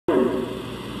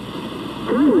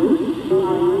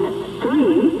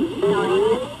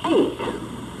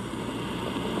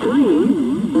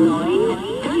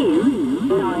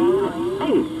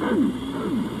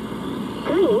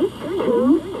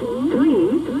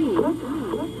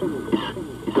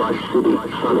City,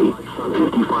 sunny,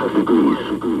 55 degrees.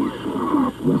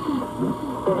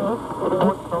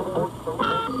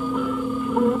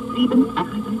 Sieben, 8,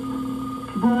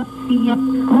 2, 4,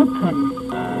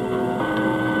 Gruppen.